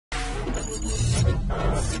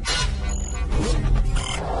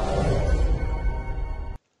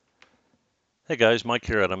Hey guys, Mike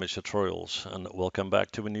here at Image Tutorials, and welcome back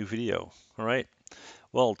to a new video. All right,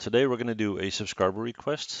 well, today we're going to do a subscriber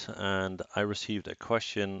request, and I received a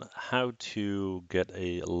question how to get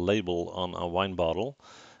a label on a wine bottle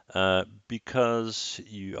because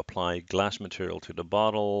you apply glass material to the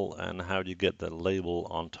bottle, and how do you get the label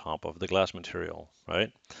on top of the glass material,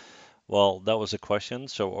 right? Well, that was a question,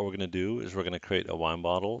 so what we're going to do is we're going to create a wine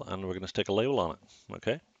bottle and we're going to stick a label on it,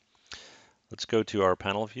 okay? Let's go to our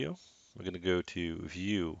panel view. We're going to go to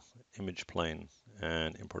View, Image Plane,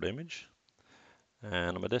 and Import Image.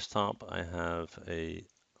 And on my desktop, I have a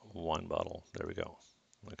wine bottle. There we go.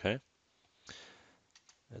 Okay.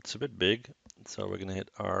 It's a bit big, so we're going to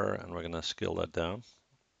hit R and we're going to scale that down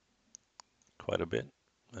quite a bit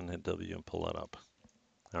and hit W and pull that up.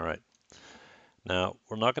 All right. Now,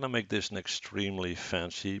 we're not going to make this an extremely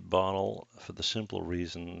fancy bottle for the simple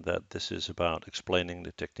reason that this is about explaining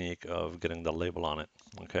the technique of getting the label on it.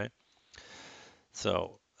 Okay.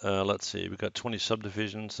 So let's see, we've got 20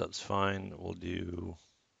 subdivisions, that's fine. We'll do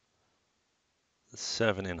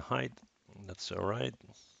 7 in height, that's all right.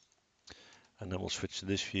 And then we'll switch to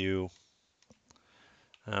this view,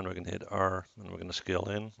 and we're going to hit R, and we're going to scale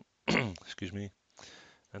in, excuse me,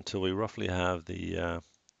 until we roughly have the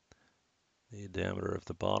diameter of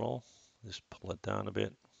the bottle. Just pull it down a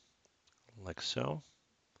bit, like so.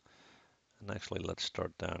 And actually, let's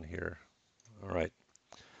start down here. All right,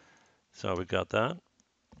 so we got that.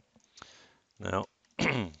 Now,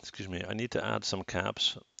 excuse me, I need to add some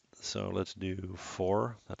caps. So let's do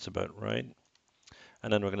 4, that's about right.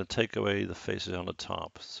 And then we're going to take away the faces on the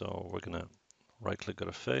top. So we're going to right click on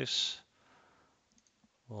a face.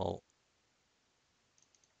 Well,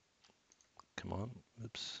 come on,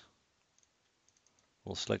 oops.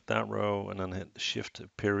 We'll select that row and then hit Shift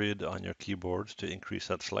period on your keyboard to increase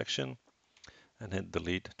that selection, and hit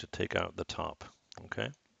delete to take out the top. Okay.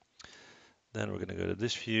 Then we're going to go to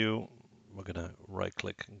this view. We're going to right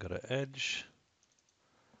click and go to edge.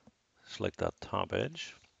 Select that top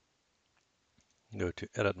edge. Go to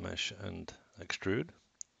edit mesh and extrude.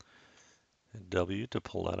 Hit W to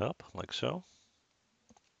pull that up like so.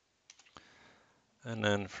 And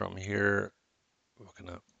then from here, we're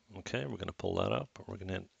gonna pull that up. We're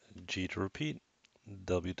gonna hit G to repeat,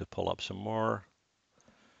 W to pull up some more,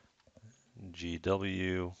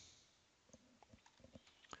 GW,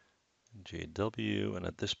 JW, and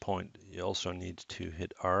at this point you also need to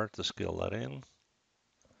hit R to scale that in.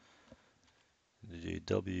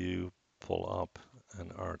 GW, pull up,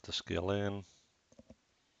 and R to scale in.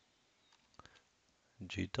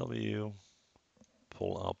 GW,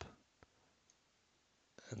 pull up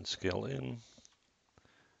and scale in.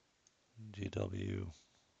 GW,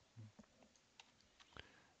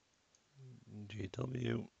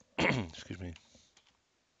 GW, excuse me,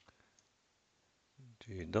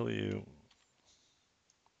 GW,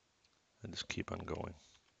 and just keep on going.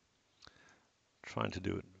 Trying to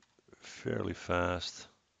do it fairly fast.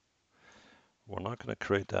 We're not going to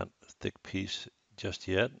create that thick piece just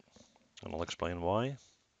yet, and I'll explain why.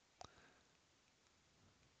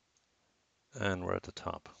 And we're at the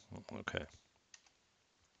top. Okay.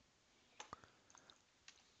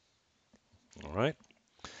 All right.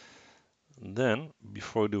 Then,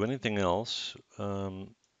 before we do anything else, we're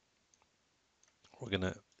going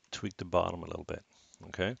to tweak the bottom a little bit.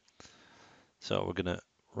 Okay. So we're going to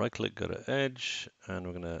right click, go to edge, and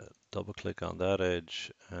we're going to double click on that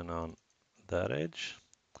edge and on that edge.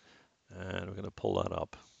 And we're going to pull that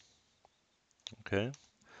up. Okay.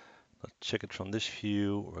 Let's check it from this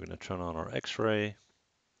view. We're going to turn on our X-ray.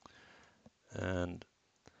 And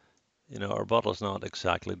you know, our bottle is not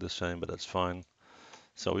exactly the same, but that's fine.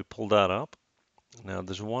 So we pull that up. Now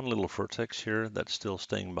there's one little vertex here that's still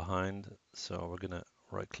staying behind. So we're going to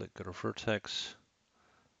right click, go to vertex.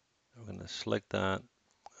 We're going to select that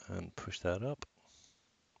and push that up.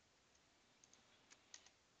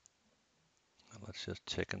 And let's just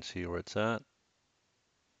check and see where it's at.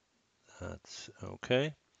 That's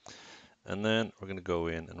okay. And then we're going to go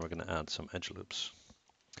in and we're going to add some edge loops.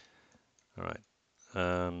 All right.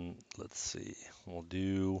 Let's see. We'll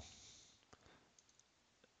do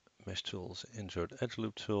Mesh Tools, Insert Edge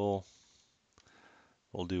Loop Tool.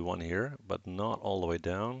 We'll do one here, but not all the way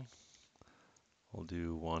down. We'll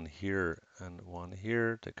do one here and one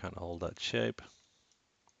here to kind of hold that shape.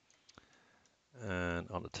 And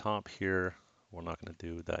on the top here, we're not going to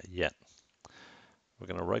do that yet. We're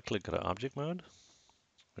going to right click at object mode.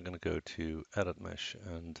 We're going to go to edit mesh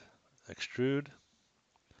and extrude.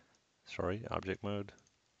 Sorry, object mode,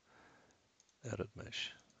 edit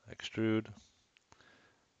mesh, extrude.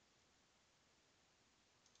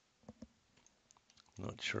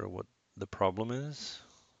 Not sure what the problem is.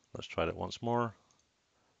 Let's try that once more.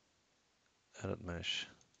 Edit mesh.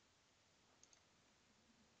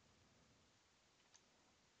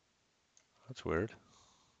 That's weird.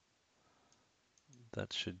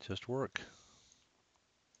 That should just work.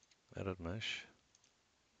 Edit mesh.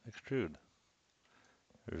 Extrude.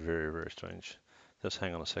 Very, very strange. Just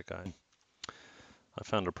hang on a sec, guys. I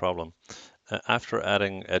found a problem. After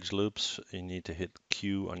adding edge loops, you need to hit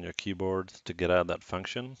Q on your keyboard to get out that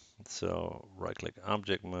function. So right-click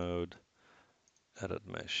Object Mode, Edit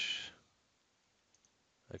Mesh,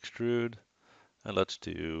 Extrude, and let's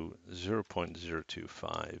do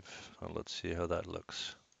 0.025. And let's see how that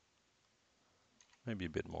looks. Maybe a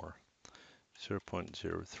bit more.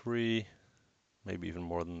 0.03, maybe even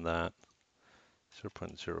more than that.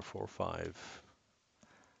 0.045.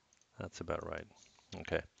 That's about right.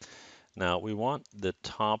 Okay. Now we want the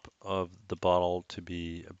top of the bottle to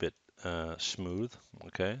be a bit smooth.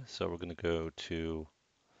 Okay, so we're going to go to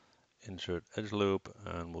Insert Edge Loop,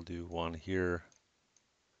 and we'll do one here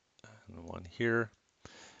and one here.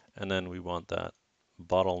 And then we want that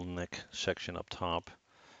bottleneck section up top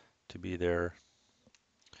to be there.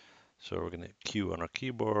 So we're going to Q on our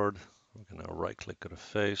keyboard. We're going to right-click on a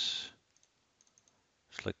face,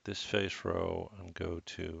 select this face row, and go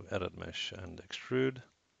to Edit Mesh and Extrude.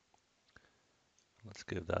 Let's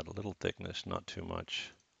give that a little thickness, not too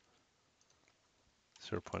much.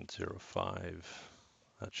 0.05.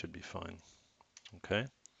 That should be fine. Okay.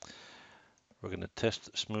 We're going to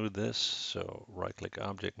test smooth this. So right-click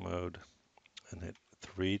Object Mode and hit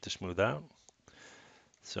 3 to smooth out.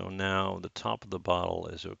 So now the top of the bottle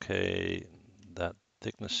is okay. That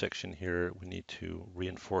thickness section here, we need to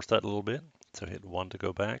reinforce that a little bit. So hit 1 to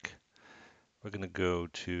go back. We're going to go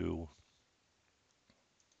to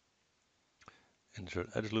Insert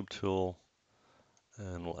Edge Loop tool,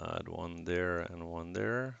 and we'll add one there and one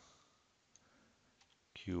there.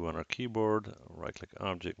 Q on our keyboard, right-click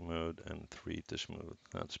Object Mode, and 3 to smooth.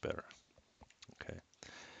 That's better. Okay.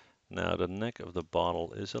 Now the neck of the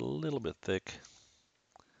bottle is a little bit thick.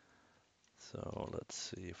 So let's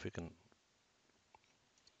see if we can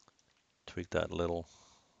tweak that a little.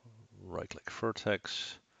 Right-click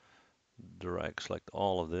Vertex, drag select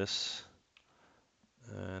all of this,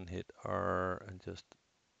 and hit R and just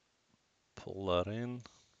pull that in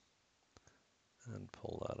and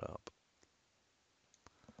pull that up.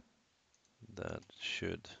 That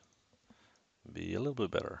should be a little bit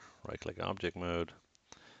better. Right-click Object Mode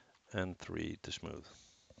and 3 to smooth.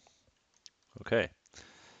 Okay,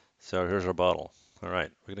 so here's our bottle. All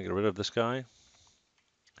right, we're gonna get rid of this guy.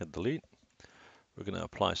 Hit delete. We're gonna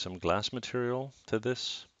apply some glass material to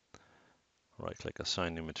this. Right-click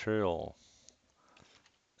Assign New Material,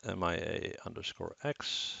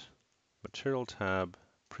 MIA_X, Material tab,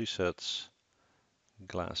 Presets,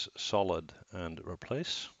 Glass Solid, and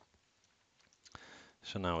Replace.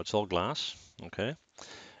 So now it's all glass, okay?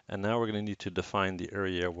 And now we're going to need to define the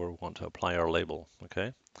area where we want to apply our label,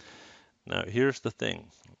 okay? Now here's the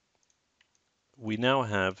thing. We now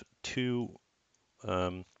have two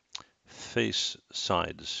face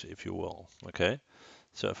sides, if you will, okay?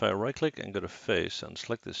 So if I right click and go to face and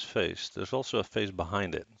select this face, there's also a face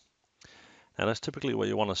behind it. And that's typically what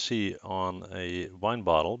you want to see on a wine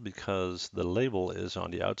bottle because the label is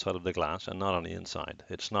on the outside of the glass and not on the inside.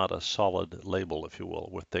 It's not a solid label, if you will,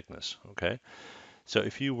 with thickness, okay? So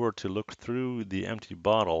if you were to look through the empty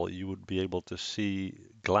bottle, you would be able to see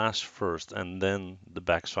glass first and then the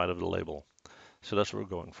back side of the label. So that's what we're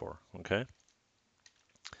going for, okay?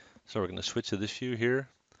 So we're going to switch to this view here,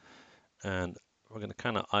 and we're going to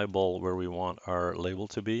kind of eyeball where we want our label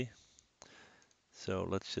to be. So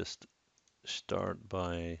let's just start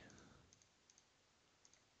by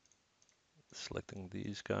selecting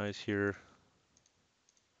these guys here.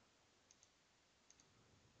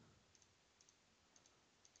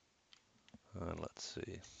 And let's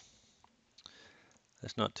see.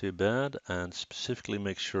 That's not too bad, and specifically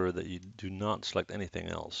make sure that you do not select anything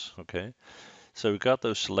else, okay? So we got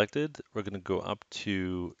those selected. We're going to go up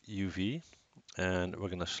to UV, and we're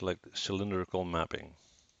going to select Cylindrical Mapping.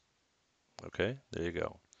 Okay, there you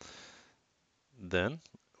go. Then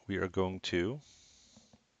we are going to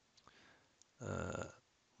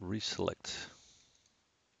reselect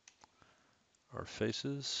our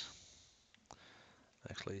faces.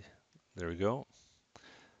 Actually, there we go.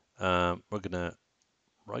 We're going to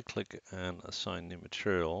right-click and assign new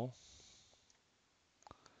material.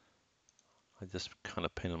 I just kind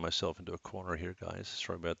of painted myself into a corner here, guys.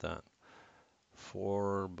 Sorry about that.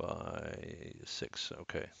 4 by 6,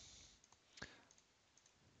 okay.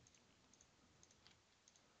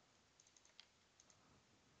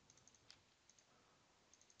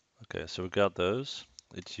 Okay, so we got those.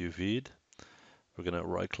 It's UV'd. We're going to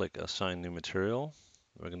right click assign new material.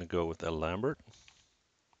 We're going to go with a Lambert.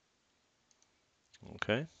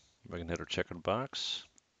 Okay. We're going to hit our checkered box.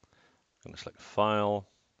 I'm going to select file,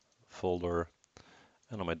 folder,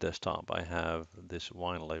 and on my desktop I have this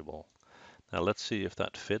wine label. Now let's see if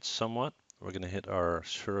that fits somewhat. We're going to hit our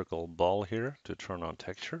spherical ball here to turn on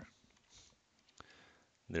texture.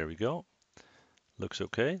 There we go. Looks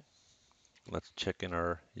okay. Let's check in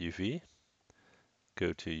our UV.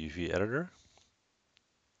 Go to UV editor.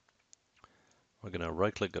 We're going to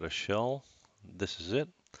right click at a shell. This is it.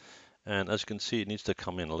 And as you can see, it needs to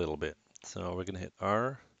come in a little bit. So we're going to hit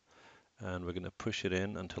R and we're going to push it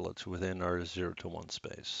in until it's within our 0 to 1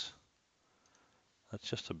 space. That's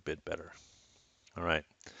just a bit better. All right.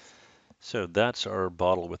 So that's our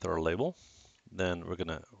bottle with our label. Then we're going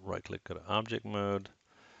to right click at object mode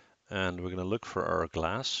and we're going to look for our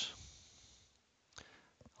glass.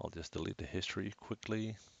 I'll just delete the history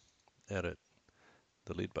quickly, edit,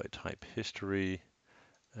 delete by type history,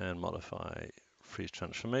 and modify freeze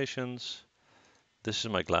transformations. This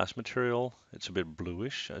is my glass material. It's a bit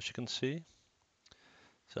bluish, as you can see.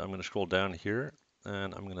 So I'm going to scroll down here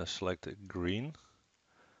and I'm going to select green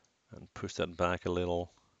and push that back a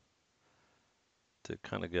little to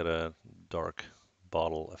kind of get a dark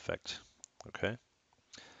bottle effect. Okay.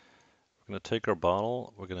 We're going to take our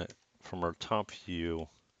bottle. We're going to, from our top view,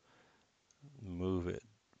 move it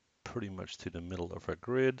pretty much to the middle of our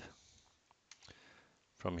grid.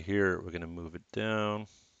 From here, we're going to move it down.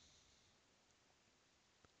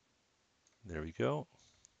 There we go.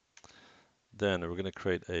 Then we're going to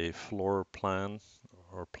create a floor plan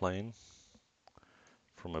or plane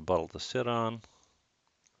for my bottle to sit on.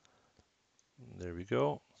 There we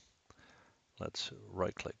go. Let's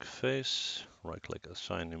right click face, right click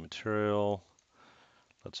assign new material.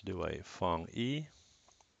 Let's do a Fong E.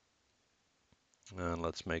 And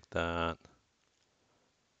let's make that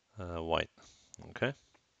white. Okay.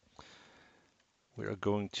 We are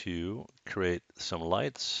going to create some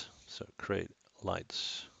lights. So create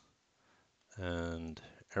lights and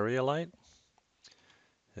area light.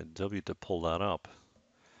 Hit W to pull that up.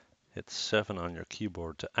 Hit 7 on your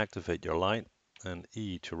keyboard to activate your light and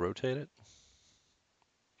E to rotate it.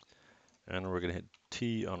 And we're going to hit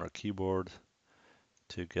T on our keyboard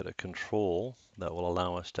to get a control that will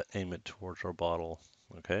allow us to aim it towards our bottle.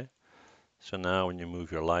 Okay. So now when you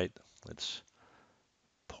move your light, it's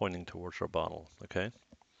pointing towards our bottle. Okay.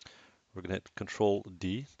 We're going to hit Control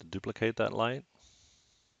D to duplicate that light.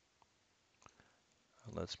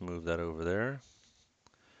 Let's move that over there.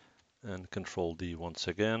 And Control D once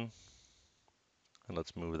again. And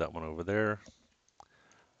let's move that one over there.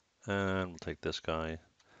 And we'll take this guy,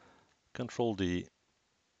 Control D,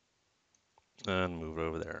 and move it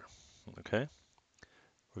over there. Okay.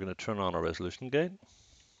 We're going to turn on our resolution gate.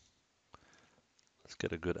 Let's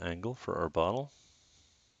get a good angle for our bottle.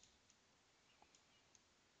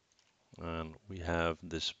 And we have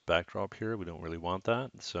this backdrop here. We don't really want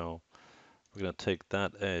that. So we're going to take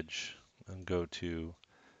that edge and go to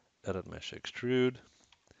Edit Mesh Extrude.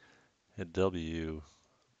 Hit W,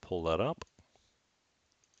 pull that up.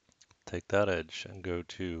 Take that edge and go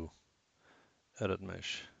to Edit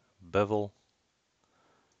Mesh Bevel.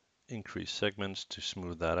 Increase segments to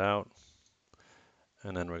smooth that out.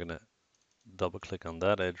 And then we're going to double click on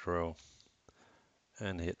that edge row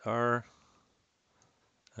and hit R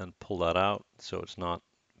and pull that out so it's not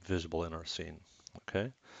visible in our scene.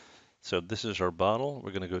 Okay, so this is our bottle.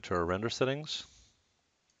 We're going to go to our render settings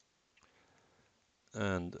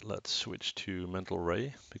and let's switch to mental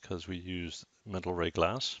ray because we use mental ray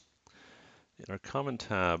glass. In our common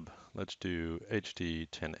tab, let's do HD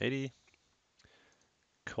 1080.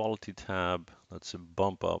 Quality tab, let's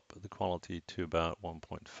bump up the quality to about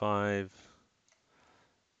 1.5.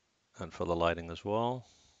 And for the lighting as well.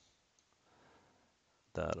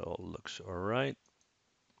 That all looks all right.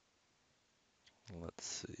 Let's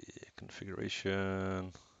see,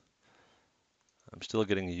 configuration. I'm still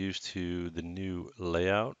getting used to the new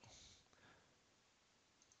layout.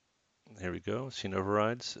 Here we go, scene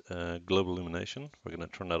overrides, global illumination. We're going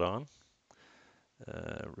to turn that on.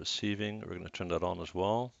 Receiving, we're going to turn that on as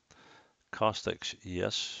well. Caustics,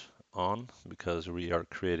 yes, on, because we are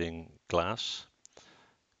creating glass.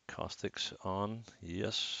 Caustics on,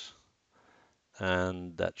 yes.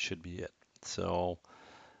 And that should be it. So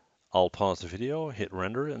I'll pause the video, hit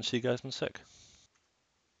render, and see you guys in a sec.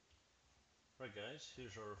 Right guys,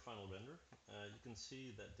 here's our final render. You can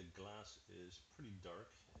see that the glass is pretty dark.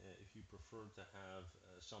 If you prefer to have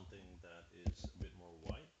something that is a bit more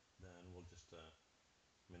white, then we'll just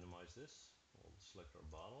minimize this. We'll select our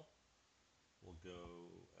bottle. We'll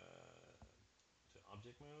go to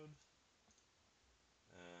object mode,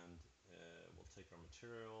 and we'll take our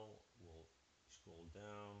material, we'll scroll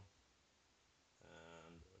down,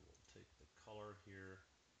 and we'll take the color here,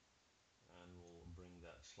 and we'll bring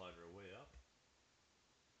that slider way up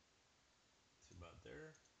to about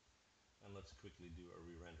there, and let's quickly do a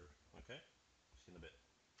re-render. Okay, see you in a bit.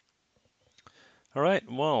 All right,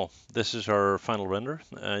 well, this is our final render.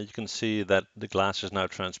 You can see that the glass is now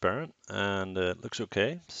transparent and it looks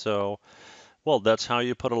okay. So, well, that's how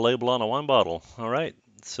you put a label on a wine bottle. All right,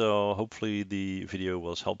 so hopefully the video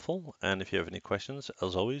was helpful. And if you have any questions,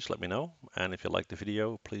 as always, let me know. And if you like the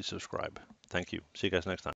video, please subscribe. Thank you. See you guys next time.